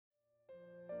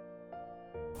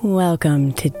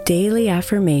Welcome to Daily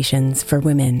Affirmations for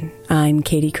Women. I'm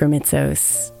Katie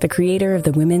Kremitzos, the creator of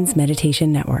the Women's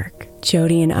Meditation Network.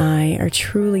 Jody and I are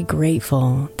truly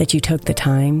grateful that you took the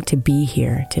time to be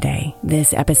here today.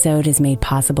 This episode is made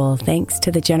possible thanks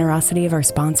to the generosity of our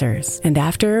sponsors. And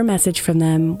after a message from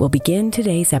them, we'll begin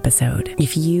today's episode.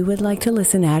 If you would like to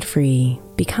listen ad-free,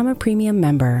 become a premium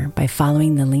member by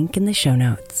following the link in the show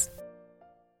notes.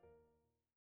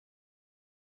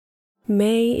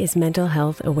 May is Mental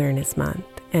Health Awareness Month,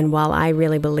 and while I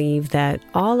really believe that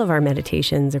all of our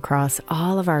meditations across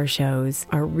all of our shows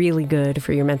are really good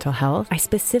for your mental health, I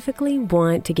specifically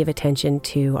want to give attention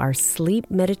to our Sleep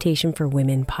Meditation for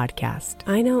Women podcast.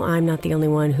 I know I'm not the only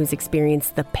one who's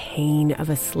experienced the pain of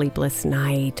a sleepless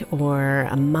night or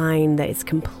a mind that is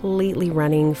completely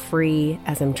running free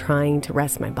as I'm trying to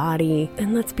rest my body.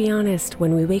 And let's be honest,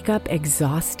 when we wake up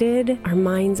exhausted, our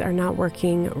minds are not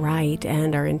working right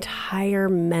and our entire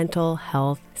mental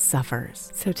health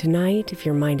suffers. So tonight, if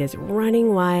your mind is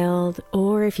running wild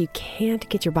or if you can't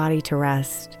get your body to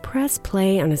rest, press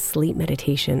play on a sleep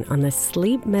meditation on the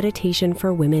Sleep Meditation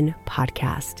for Women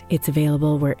podcast. It's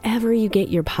available wherever you get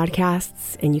your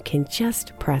podcasts, and you can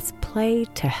just press play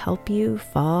to help you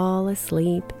fall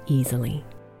asleep easily.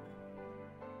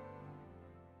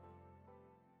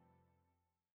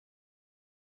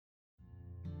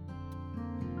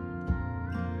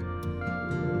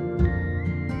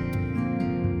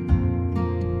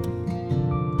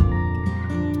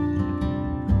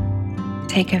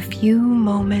 Take a few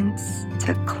moments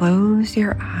to close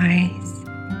your eyes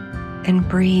and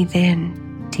breathe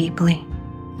in deeply.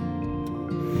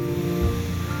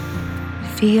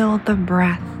 Feel the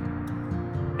breath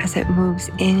as it moves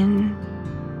in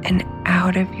and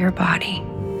out of your body,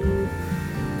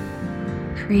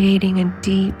 creating a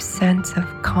deep sense of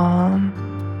calm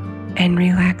and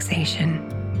relaxation.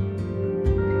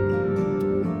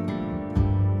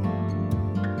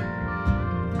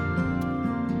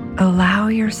 Allow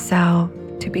yourself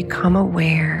to become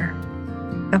aware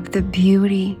of the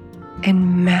beauty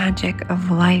and magic of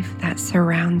life that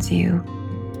surrounds you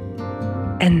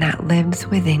and that lives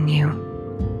within you.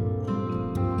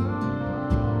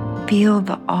 Feel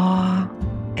the awe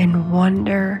and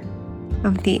wonder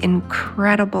of the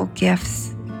incredible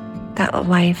gifts that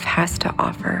life has to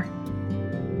offer.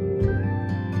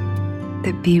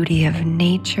 The beauty of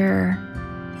nature,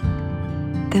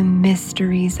 the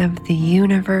mysteries of the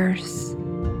universe,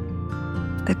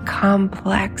 the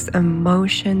complex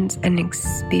emotions and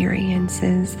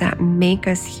experiences that make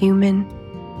us human.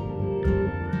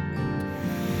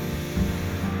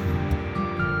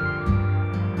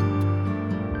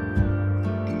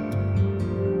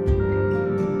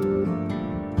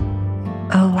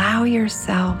 Allow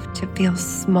yourself to feel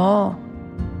small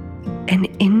and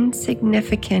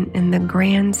insignificant in the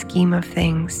grand scheme of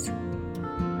things.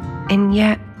 And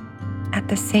yet, at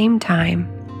the same time,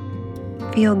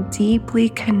 feel deeply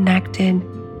connected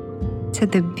to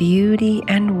the beauty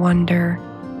and wonder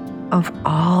of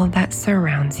all that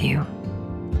surrounds you.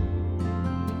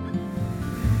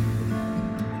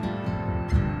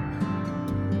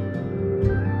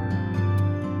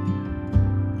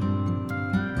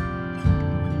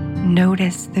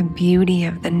 Notice the beauty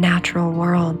of the natural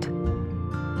world,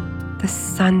 the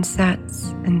sunsets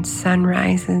and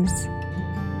sunrises,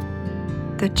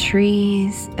 the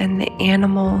trees and the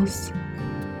animals.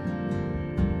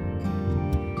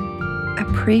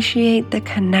 Appreciate the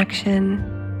connection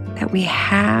that we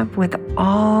have with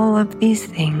all of these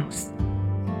things.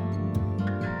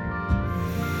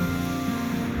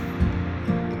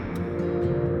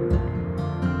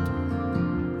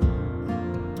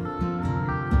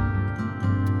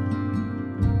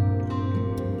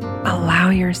 Allow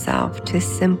yourself to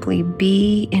simply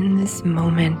be in this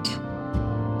moment,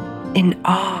 in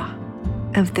awe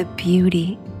of the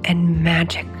beauty and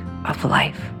magic of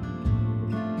life.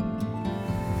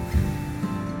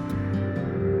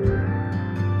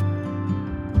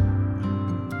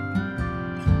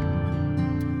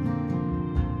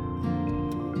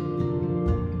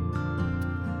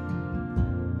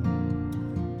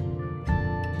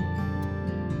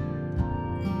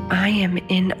 I am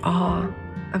in awe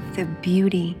of the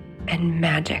beauty and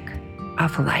magic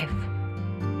of life.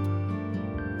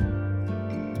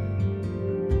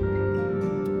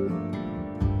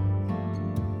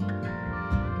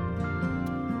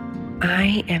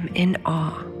 I am in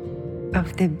awe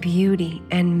of the beauty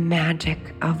and magic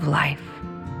of life.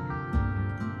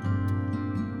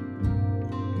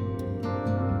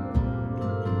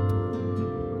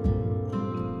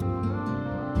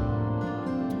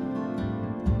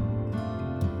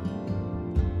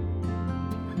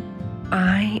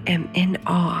 I am in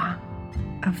awe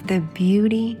of the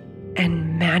beauty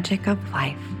and magic of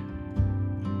life.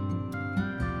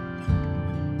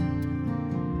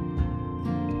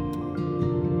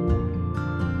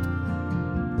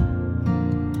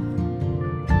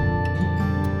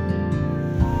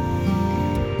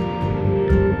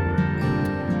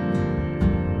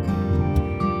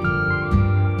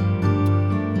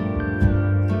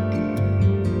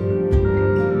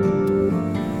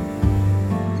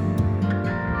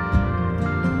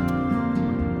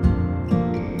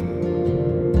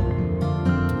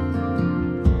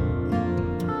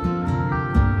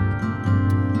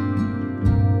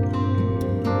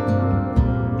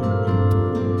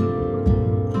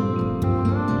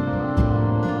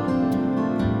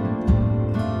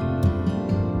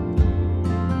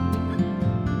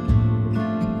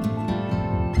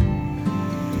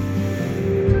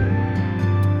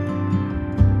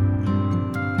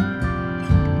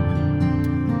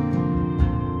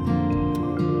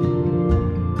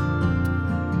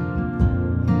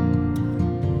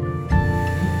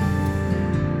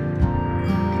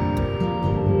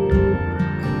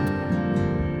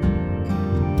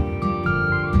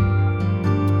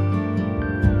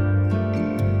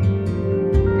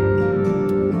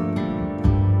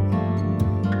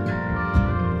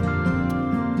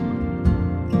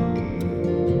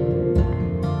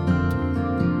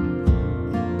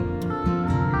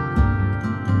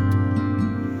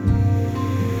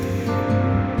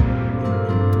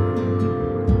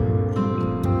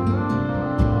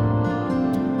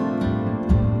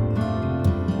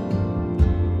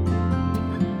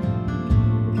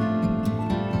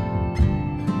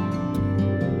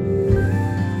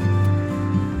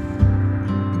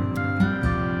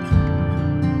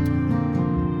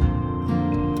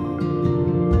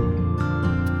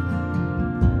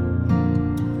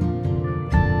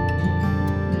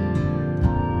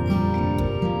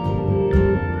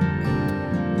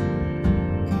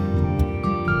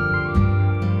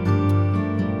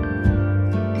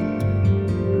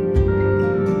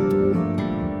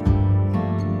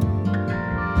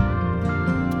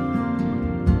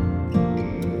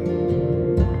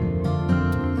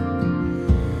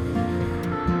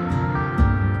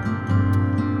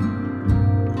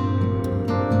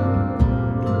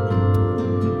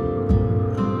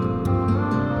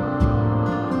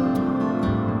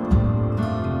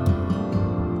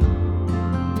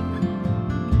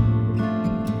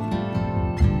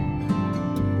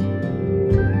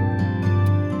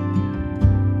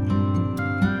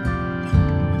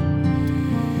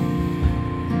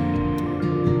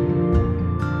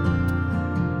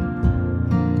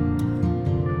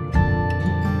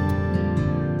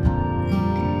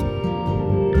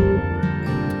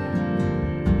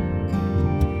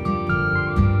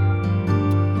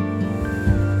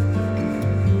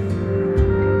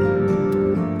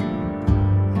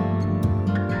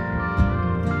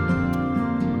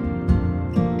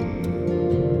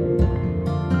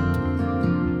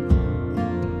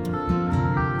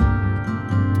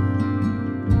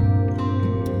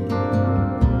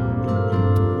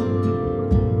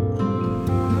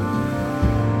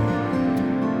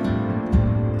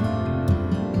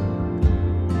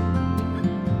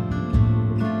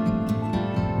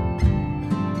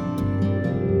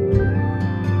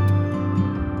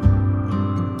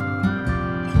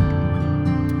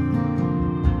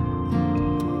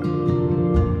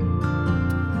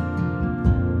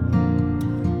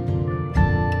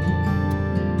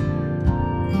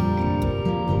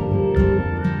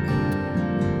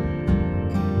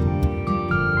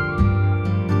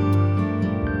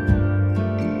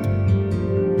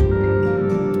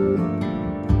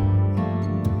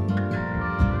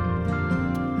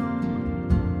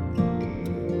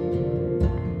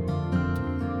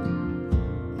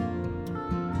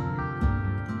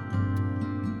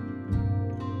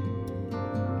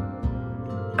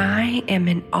 I am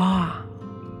in awe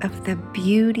of the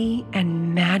beauty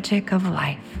and magic of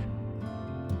life.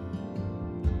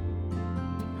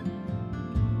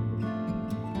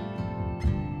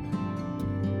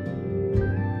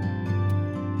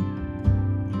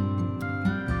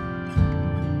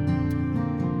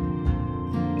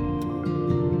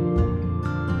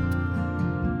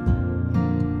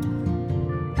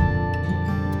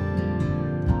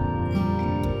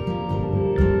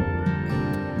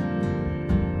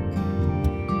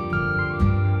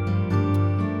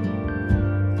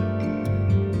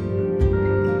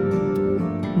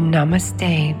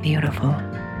 Namaste, beautiful.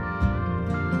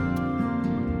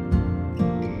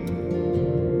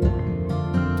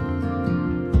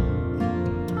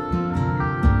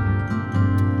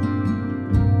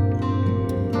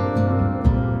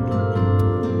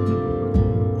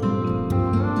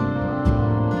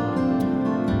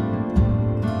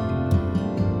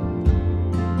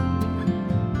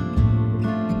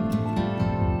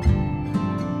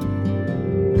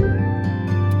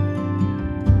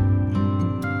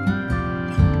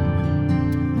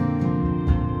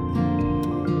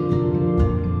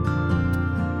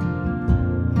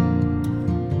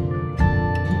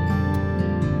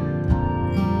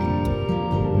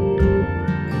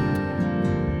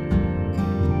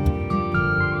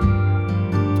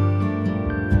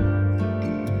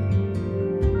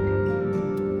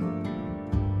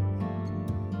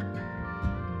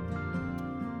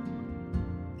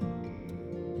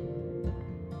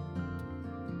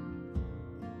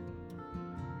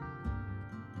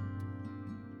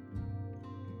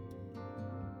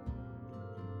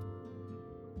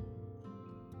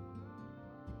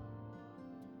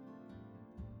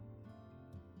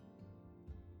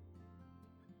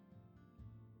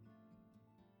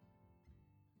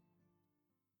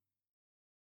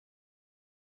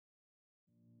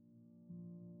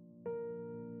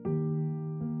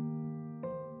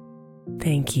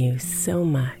 Thank you so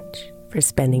much for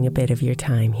spending a bit of your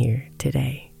time here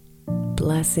today.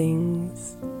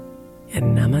 Blessings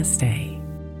and namaste.